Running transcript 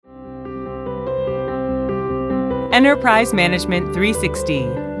Enterprise Management 360,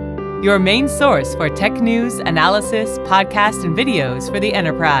 your main source for tech news, analysis, podcasts, and videos for the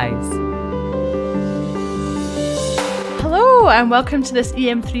enterprise. Hello and welcome to this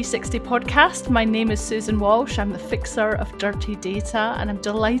EM360 podcast. My name is Susan Walsh. I'm the fixer of dirty data and I'm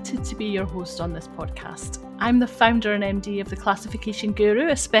delighted to be your host on this podcast. I'm the founder and MD of The Classification Guru,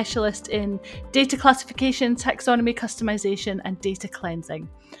 a specialist in data classification, taxonomy customization and data cleansing.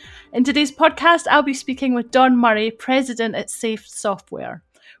 In today's podcast, I'll be speaking with Don Murray, president at Safe Software.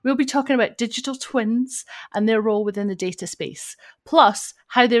 We'll be talking about digital twins and their role within the data space, plus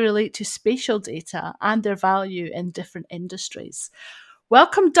how they relate to spatial data and their value in different industries.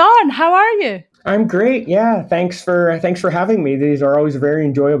 Welcome, Don. How are you? I'm great. Yeah, thanks for having me. These are always very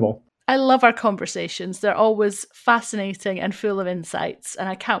enjoyable. I love our conversations. They're always fascinating and full of insights, and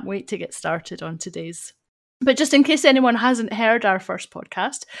I can't wait to get started on today's. But just in case anyone hasn't heard our first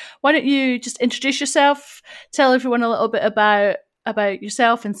podcast, why don't you just introduce yourself, tell everyone a little bit about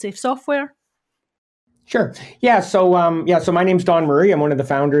yourself and Safe Software? Sure. So my name's Don Murray. I'm one of the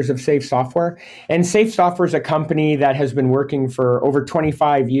founders of Safe Software. And Safe Software is a company that has been working for over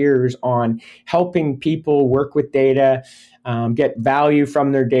 25 years on helping people work with data, get value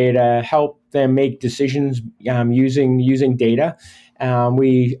from their data, help them make decisions using data.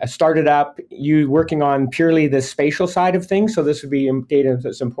 We started up working on purely the spatial side of things. So this would be data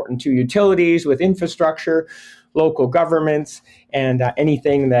that's important to utilities with infrastructure, local governments, and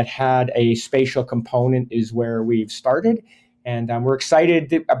anything that had a spatial component is where we've started. And we're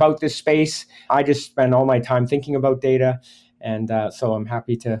excited about this space. I just spend all my time thinking about data. And so I'm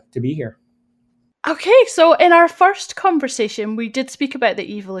happy to be here. Okay, so in our first conversation, we did speak about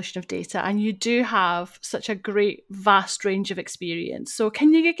the evolution of data, and you do have such a great, vast range of experience. So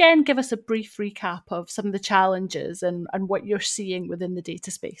can you again give us a brief recap of some of the challenges and what you're seeing within the data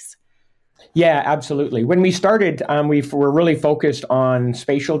space? Yeah, absolutely. When we started, we were really focused on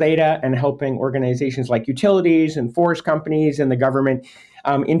spatial data and helping organizations like utilities and forest companies and the government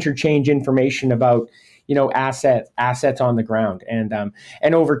interchange information about assets on the ground.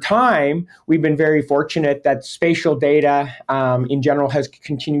 And over time, we've been very fortunate that spatial data in general has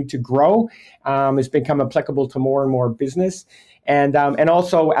continued to grow. It's become applicable to more and more business. And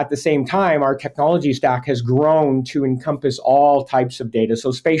also at the same time, our technology stack has grown to encompass all types of data.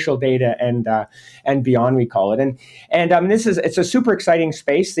 So spatial data and beyond, we call it. And it's a super exciting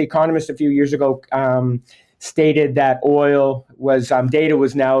space. The Economist a few years ago stated that data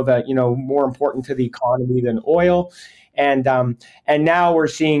was now more important to the economy than oil. And now we're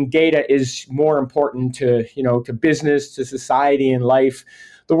seeing data is more important to business, to society and life.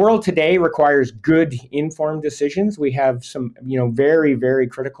 The world today requires good informed decisions. We have some, very, very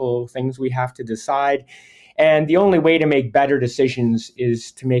critical things we have to decide. And the only way to make better decisions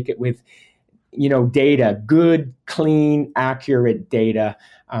is to make it with, data, good, clean, accurate data.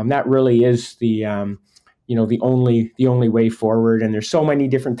 That really is the only way forward. And there's so many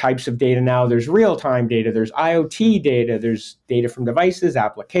different types of data now. There's real-time data, there's IoT data, there's data from devices,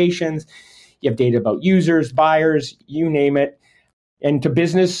 applications. You have data about users, buyers, you name it. And to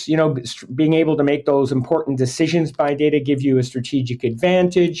business, being able to make those important decisions by data give you a strategic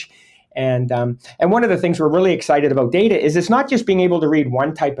advantage. And one of the things we're really excited about data is it's not just being able to read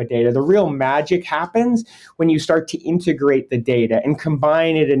one type of data. The real magic happens when you start to integrate the data and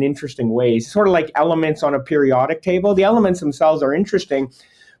combine it in interesting ways, sort of like elements on a periodic table. The elements themselves are interesting,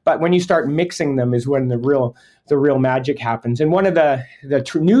 but when you start mixing them is when the real magic happens. And one of the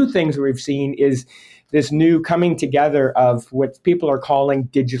new things we've seen is this new coming together of what people are calling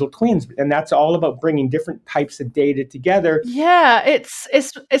digital twins. And that's all about bringing different types of data together. Yeah, it's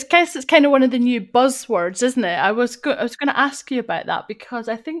kind of one of the new buzzwords, isn't it? I was going to ask you about that because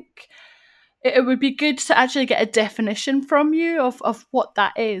I think it would be good to actually get a definition from you of what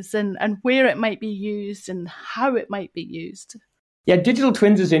that is and where it might be used and how it might be used. Yeah, digital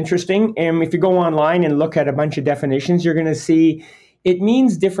twins is interesting. And if you go online and look at a bunch of definitions, you're going to see it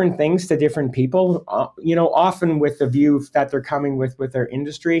means different things to different people, often with the view that they're coming with their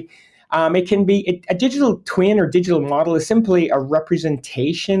industry. It can be a digital twin or digital model is simply a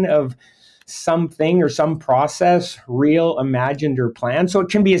representation of something or some process, real, imagined, or planned. So it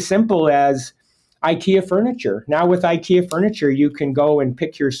can be as simple as IKEA furniture. Now with IKEA furniture, you can go and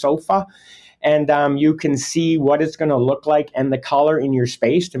pick your sofa and you can see what it's going to look like and the color in your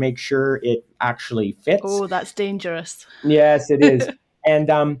space to make sure it actually fits. Oh, that's dangerous. Yes, it is.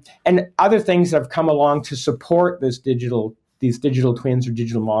 And other things have come along to support these digital twins or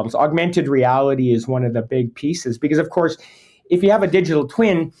digital models. Augmented reality is one of the big pieces because, of course, if you have a digital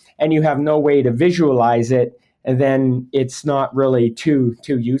twin and you have no way to visualize it, and then it's not really too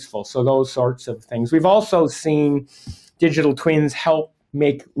useful. So those sorts of things. We've also seen digital twins help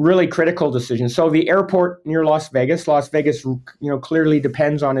make really critical decisions. So the airport near Las Vegas, clearly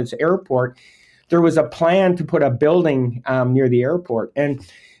depends on its airport. There was a plan to put a building near the airport, and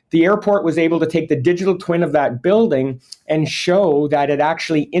the airport was able to take the digital twin of that building and show that it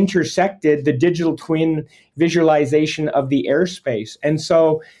actually intersected the digital twin visualization of the airspace. And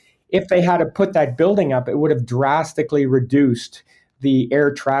so if they had to put that building up, it would have drastically reduced the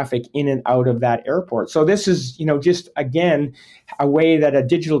air traffic in and out of that airport. So this is, just again, a way that a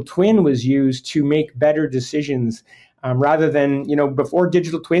digital twin was used to make better decisions rather than, before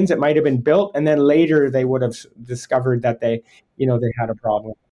digital twins, it might have been built and then later they would have discovered that they had a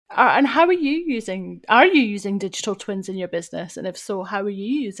problem. And how are you using digital twins in your business? And if so, how are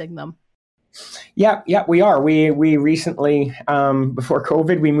you using them? Yeah, we are. We recently, before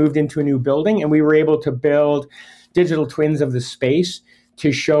COVID, we moved into a new building and we were able to build digital twins of the space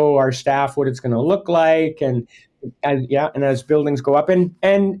to show our staff what it's going to look like. And as buildings go up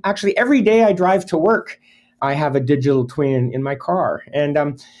and actually every day I drive to work, I have a digital twin in my car. And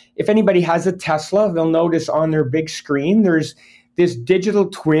if anybody has a Tesla, they'll notice on their big screen, there's this digital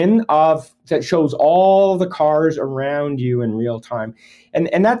twin that shows all the cars around you in real time.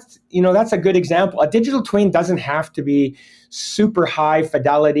 And that's a good example. A digital twin doesn't have to be super high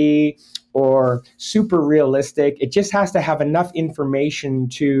fidelity or super realistic. It just has to have enough information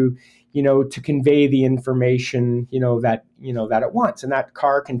to convey the information, that it wants. And that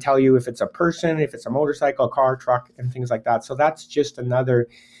car can tell you if it's a person, if it's a motorcycle, car, truck, and things like that. So that's just another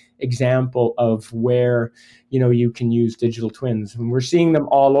example of where, you can use digital twins. And we're seeing them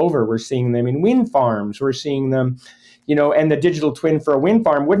all over. We're seeing them in wind farms. We're seeing them, and the digital twin for a wind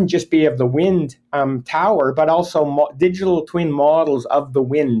farm wouldn't just be of the wind tower, but also digital twin models of the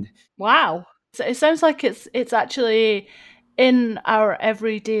wind. Wow. So it sounds like it's actually in our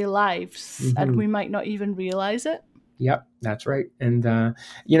everyday lives and we might not even realize it. Yep, that's right. And, I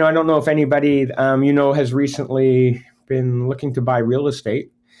don't know if anybody, has recently been looking to buy real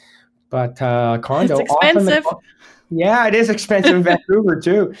estate. But condo, it's expensive. It is expensive in Vancouver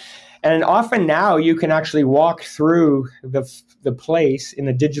too. And often now you can actually walk through the place in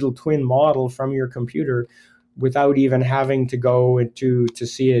a digital twin model from your computer without even having to go to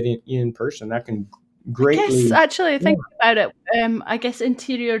see it in person. That can greatly. Yes, actually, think about it. I guess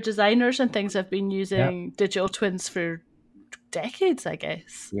interior designers and things have been using digital twins for decades, I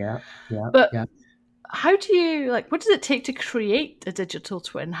guess. But how do you, what does it take to create a digital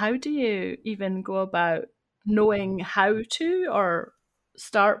twin? How do you even go about knowing how to, or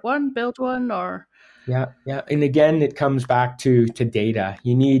start one, build one, or? Yeah. And again, it comes back to data.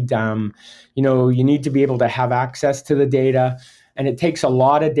 You need, you need to be able to have access to the data. And it takes a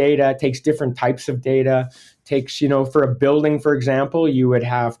lot of data. It takes different types of data. It takes, for a building, for example, you would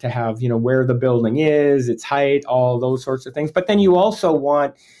have to have, where the building is, its height, all those sorts of things. But then you also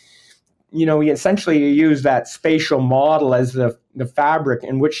want, you use that spatial model as the fabric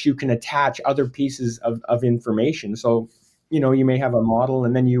in which you can attach other pieces of information. So, you may have a model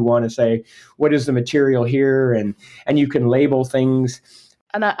and then you want to say, what is the material here? And you can label things.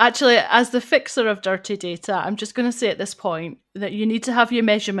 And actually, as the fixer of dirty data, I'm just going to say at this point that you need to have your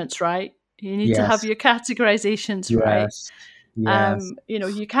measurements right. You need to have your categorizations right. Yes.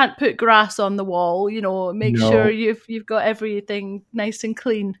 You can't put grass on the wall. Make sure you've got everything nice and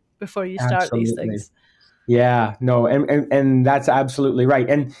clean before you start these things. Yeah, no, and that's absolutely right.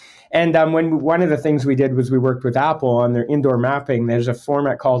 And when one of the things we did was we worked with Apple on their indoor mapping. There's a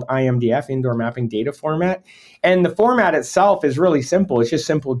format called IMDF, Indoor Mapping Data Format. And the format itself is really simple. It's just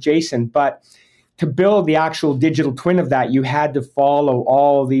simple JSON. But to build the actual digital twin of that, you had to follow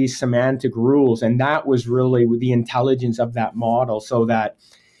all these semantic rules. And that was really the intelligence of that model, so that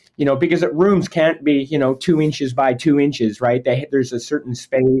because rooms can't be, 2 inches by 2 inches, right? There's a certain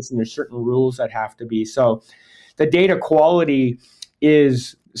space and there's certain rules that have to be. So the data quality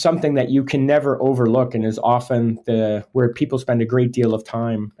is something that you can never overlook and is often where people spend a great deal of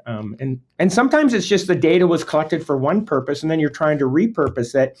time. And sometimes it's just the data was collected for one purpose and then you're trying to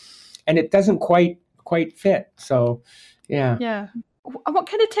repurpose it and it doesn't quite fit. So, yeah. Yeah. What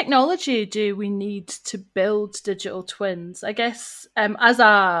kind of technology do we need to build digital twins? I guess as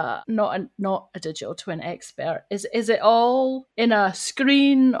not a digital twin expert, is it all in a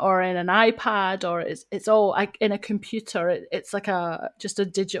screen or in an iPad, or it's all in a computer? It's like just a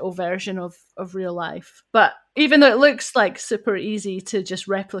digital version of real life. But even though it looks like super easy to just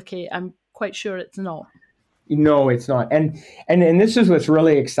replicate, I'm quite sure it's not. No, it's not. And this is what's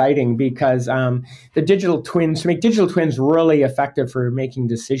really exciting, because the digital twins, to make digital twins really effective for making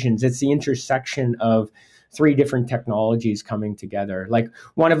decisions, it's the intersection of three different technologies coming together. Like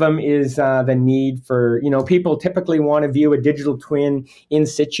one of them is the need for, people typically want to view a digital twin in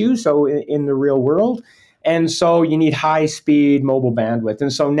situ, so in the real world. And so you need high speed mobile bandwidth.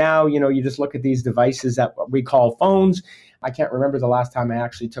 And so now, you just look at these devices that we call phones. I can't remember the last time I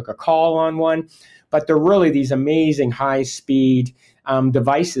actually took a call on one, but they're really these amazing high speed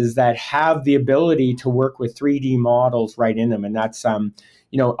devices that have the ability to work with 3D models right in them. And that's,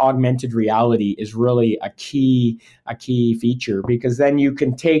 augmented reality is really a key feature, because then you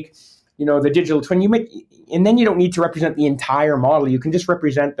can take, the digital twin, and then you don't need to represent the entire model. You can just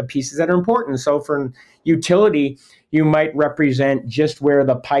represent the pieces that are important. So for utility, you might represent just where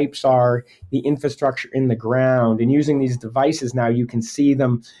the pipes are, the infrastructure in the ground. And using these devices now, you can see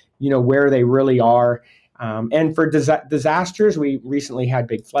them, where they really are. And for disasters, we recently had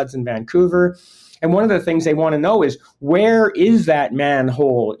big floods in Vancouver. And one of the things they want to know is, where is that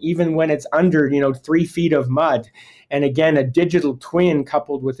manhole, even when it's under, 3 feet of mud? And again, a digital twin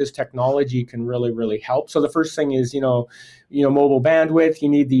coupled with this technology can really, really help. So the first thing is, mobile bandwidth. You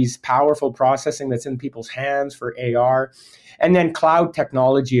need these powerful processing that's in people's hands for AR. And then cloud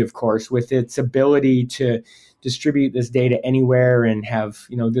technology, of course, with its ability to distribute this data anywhere and have,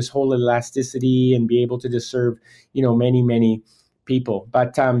 this whole elasticity and be able to just serve, many, many people.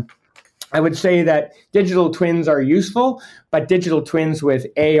 But I would say that digital twins are useful, but digital twins with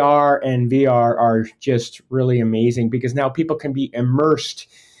AR and VR are just really amazing, because now people can be immersed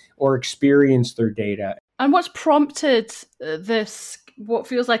or experience their data. And what's prompted this, what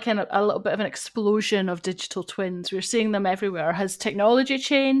feels like a little bit of an explosion of digital twins? We're seeing them everywhere. Has technology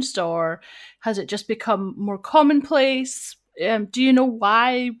changed, or has it just become more commonplace? Do you know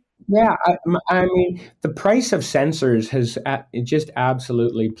why? Yeah, I mean, the price of sensors has just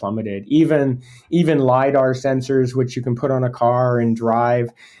absolutely plummeted. Even LiDAR sensors, which you can put on a car and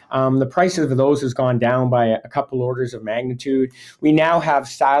drive, the price of those has gone down by a couple orders of magnitude. We now have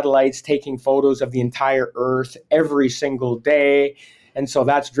satellites taking photos of the entire Earth every single day. And so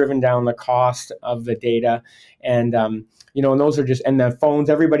that's driven down the cost of the data. And, and those are just, and the phones,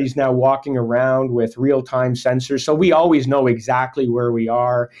 everybody's now walking around with real-time sensors. So we always know exactly where we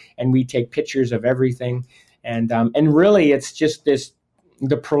are, and we take pictures of everything. And really it's just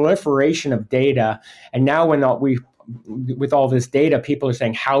the proliferation of data. And now with all this data, people are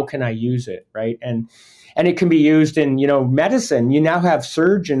saying, how can I use it, right? And it can be used in, medicine. You now have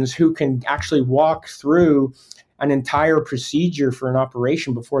surgeons who can actually walk through an entire procedure for an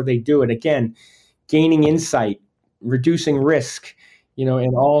operation before they do it. Again, gaining insight, reducing risk,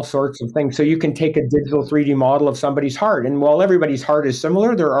 and all sorts of things. So you can take a digital 3D model of somebody's heart. And while everybody's heart is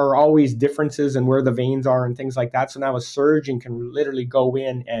similar, there are always differences in where the veins are and things like that. So now a surgeon can literally go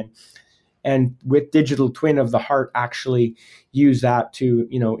in and with digital twin of the heart, actually use that to,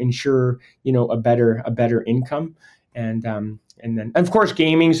 ensure, a better income. And then, of course,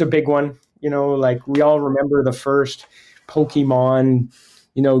 gaming's a big one. Like we all remember the first Pokemon,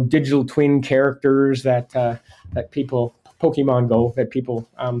 digital twin characters that people, Pokemon Go, that people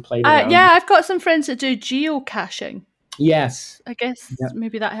played around. Yeah, I've got some friends that do geocaching. Yes. I guess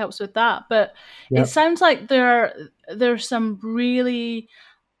maybe that helps with that. But it sounds like there's some really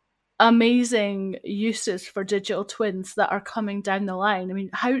amazing uses for digital twins that are coming down the line. I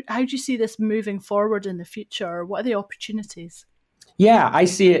mean, how do you see this moving forward in the future? What are the opportunities? Yeah, I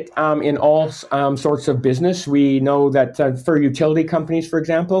see it in all sorts of business. We know that for utility companies, for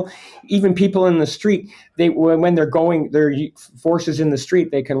example, even people in the street, when they're going, their forces in the street,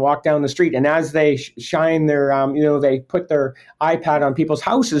 they can walk down the street, and as they shine their, they put their iPad on people's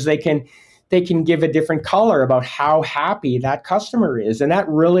houses, they can give a different color about how happy that customer is, and that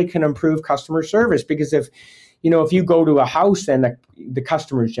really can improve customer service, because if you go to a house and the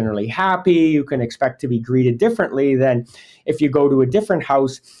customer is generally happy, you can expect to be greeted differently than if you go to a different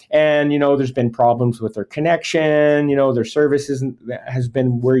house and, there's been problems with their connection, their service has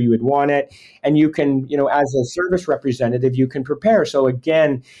been where you would want it. And you can, as a service representative, you can prepare. So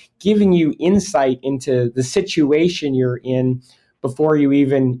again, giving you insight into the situation you're in before you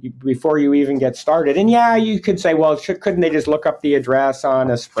even get started. And yeah, you could say, well, couldn't they just look up the address on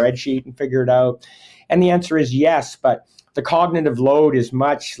a spreadsheet and figure it out? And the answer is yes, but the cognitive load is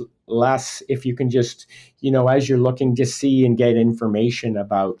much less if you can just, as you're looking, just see and get information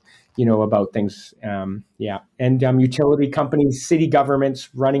about things. And utility companies, city governments,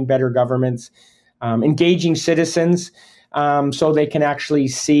 running better governments, engaging citizens so they can actually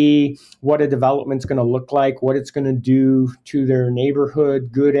see what a development's going to look like, what it's going to do to their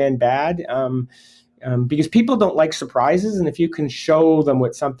neighborhood, good and bad. Because people don't like surprises. And if you can show them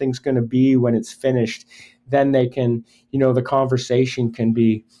what something's going to be when it's finished, then they can, the conversation can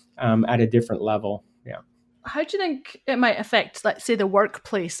be at a different level. Yeah. how do you think it might affect, let's say, the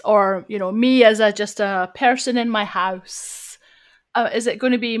workplace, or me as just a person in my house? Is it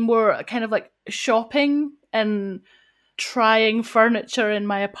going to be more kind of like shopping and trying furniture in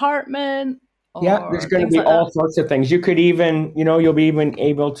my apartment, Yeah, there's or going to things be like that? all sorts of things. You could even, you'll be even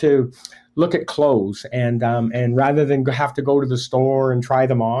able to look at clothes, and rather than have to go to the store and try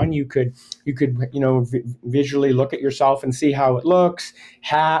them on, you could visually look at yourself and see how it looks,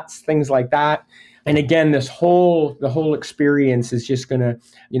 hats, things like that. And again, the whole experience is just going to,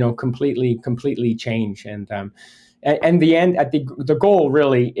 completely change. And the goal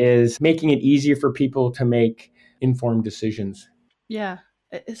really is making it easier for people to make informed decisions. Yeah,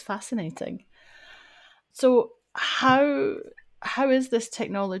 it is fascinating. So how is this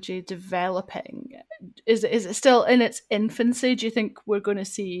technology developing? Is it still in its infancy? Do you think we're going to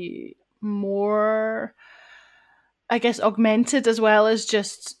see more, I guess, augmented as well as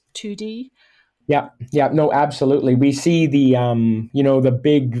just 2D? Yeah, yeah, no, absolutely. We see the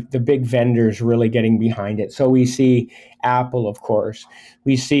big vendors really getting behind it. So we see Apple, of course.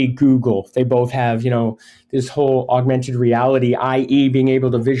 We see Google. They both have, this whole augmented reality, i.e., being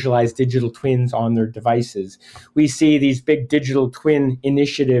able to visualize digital twins on their devices. We see these big digital twin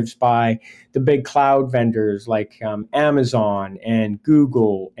initiatives by the big cloud vendors like Amazon and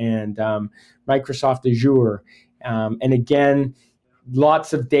Google and Microsoft Azure. And again,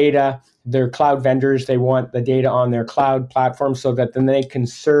 lots of data. They're cloud vendors. They want the data on their cloud platform so that then they can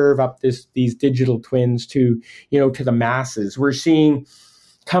serve up these digital twins to the masses. We're seeing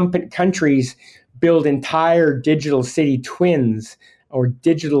countries build entire digital city twins or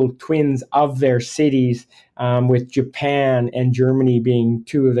digital twins of their cities, with Japan and Germany being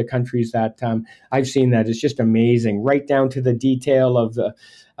two of the countries that I've seen. That is just amazing, right down to the detail of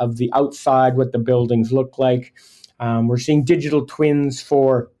the outside, what the buildings look like. We're seeing digital twins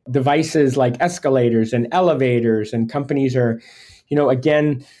for devices like escalators and elevators, and companies are,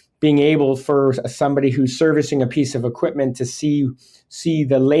 again, being able for somebody who's servicing a piece of equipment to see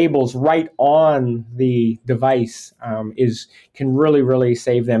the labels right on the device can really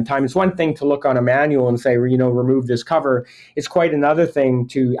save them time. It's one thing to look on a manual and say, remove this cover. It's quite another thing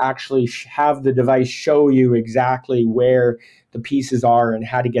to actually have the device show you exactly where the pieces are and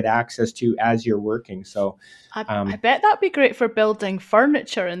how to get access to as you're working. So I bet that'd be great for building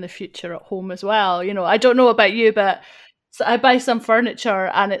furniture in the future at home as well. I don't know about you, but so I buy some furniture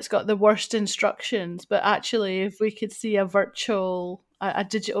and it's got the worst instructions. But actually, if we could see a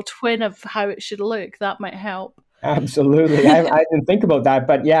digital twin of how it should look, that might help. Absolutely. I didn't think about that.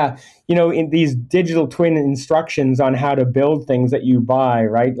 But yeah, in these digital twin instructions on how to build things that you buy,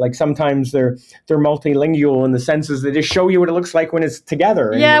 right? Like sometimes they're multilingual in the senses they just show you what it looks like when it's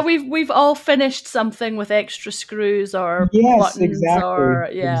together. Yeah, we've all finished something with extra screws or Yes, buttons, or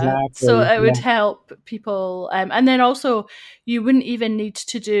so exactly. it would Yeah. help people. And then also you wouldn't even need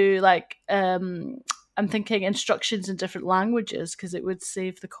to do like I'm thinking instructions in different languages because it would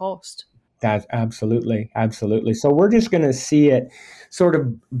save the cost. That's absolutely. So we're just going to see it sort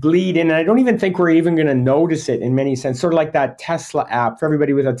of bleed in. And I don't even think we're even going to notice it in many sense, sort of like that Tesla app for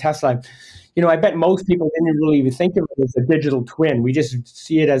everybody with a Tesla. I bet most people didn't really even think of it as a digital twin. We just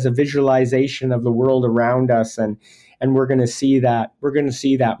see it as a visualization of the world around us. And we're going to see that. We're going to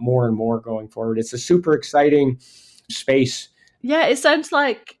see that more and more going forward. It's a super exciting space. Yeah, it sounds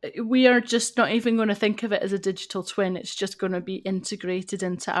like we are just not even going to think of it as a digital twin. It's just going to be integrated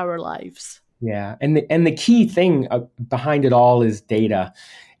into our lives. Yeah, and the key thing behind it all is data,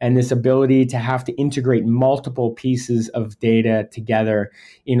 and this ability to have to integrate multiple pieces of data together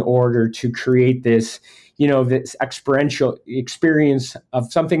in order to create this, this experiential experience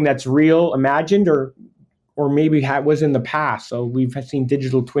of something that's real, imagined, or maybe was in the past. So we've seen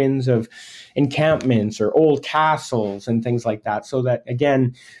digital twins of encampments or old castles and things like that, so that,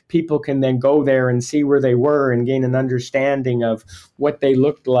 again, people can then go there and see where they were and gain an understanding of what they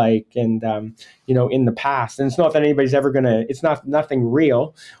looked like and, in the past. And it's not that anybody's ever it's nothing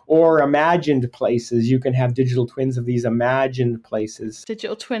real or imagined places. You can have digital twins of these imagined places.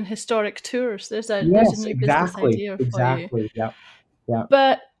 Digital twin historic tours. There's a Yes, new business idea for you. exactly. Yeah. Yeah.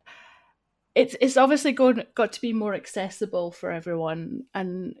 But it's obviously got to be more accessible for everyone,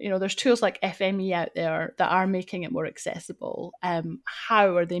 and there's tools like FME out there that are making it more accessible.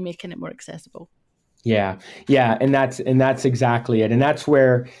 How are they making it more accessible? Yeah, and that's exactly it, and that's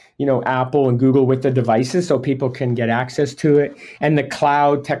where Apple and Google with the devices, so people can get access to it, and the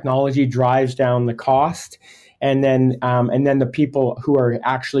cloud technology drives down the cost, and then the people who are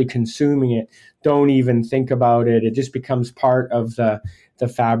actually consuming it don't even think about it. It just becomes part of the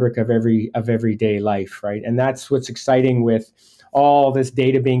fabric of everyday life, right? And that's what's exciting with all this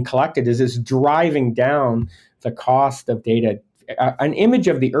data being collected is this driving down the cost of data. An image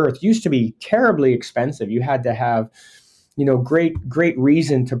of the Earth used to be terribly expensive. You had to have, great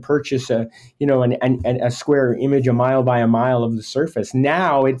reason to purchase a square image a mile by a mile of the surface.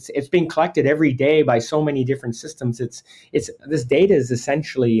 Now it's being collected every day by so many different systems. It's this data is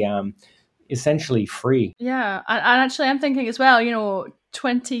essentially free. Yeah, and actually I'm thinking as well,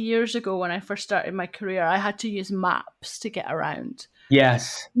 20 years ago when I first started my career, I had to use maps to get around.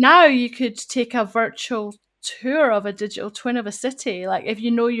 Yes. Now you could take a virtual tour of a digital twin of a city. Like if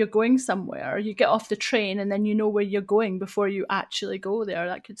you're going somewhere, you get off the train and then you know where you're going before you actually go there.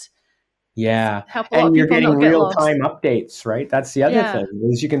 That could help a lot of people. And you're getting real-time updates, right? That's the other thing,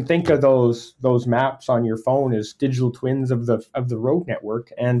 is you can think of those maps on your phone as digital twins of the road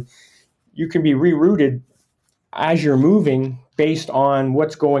network, and you can be rerouted as you're moving based on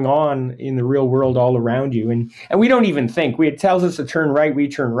what's going on in the real world all around you. And we don't even think. It tells us to turn right, we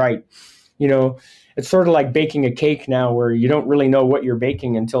turn right. It's sort of like baking a cake now, where you don't really know what you're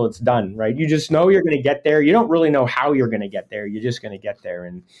baking until it's done, right? You just know you're going to get there. You don't really know how you're going to get there. You're just going to get there.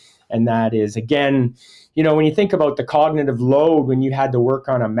 And that is, again, when you think about the cognitive load when you had to work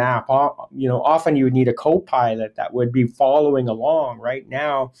on a map, often you would need a co-pilot that would be following along. Right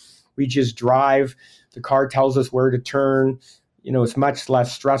now, we just drive. The car tells us where to turn. It's much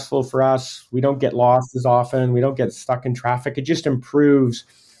less stressful for us. We don't get lost as often. We don't get stuck in traffic. It just improves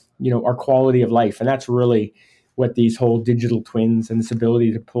our quality of life. And that's really what these whole digital twins and this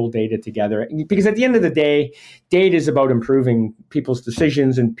ability to pull data together. Because at the end of the day, data is about improving people's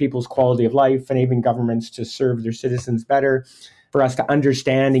decisions and people's quality of life, enabling governments to serve their citizens better, for us to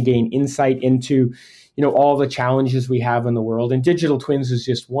understand and gain insight into, all the challenges we have in the world. And digital twins is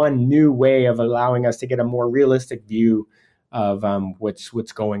just one new way of allowing us to get a more realistic view of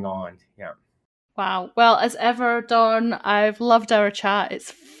what's going on. Yeah. Wow. Well, as ever, Don, I've loved our chat. It's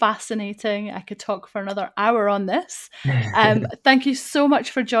fascinating. I could talk for another hour on this. Thank you so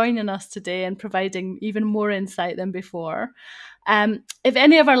much for joining us today and providing even more insight than before. If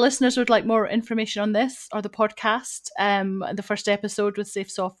any of our listeners would like more information on this or the podcast, the first episode with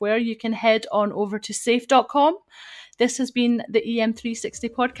Safe Software, you can head on over to safe.com. This has been the EM360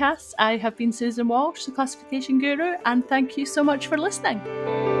 podcast. I have been Susan Walsh, the classification guru, and thank you so much for listening.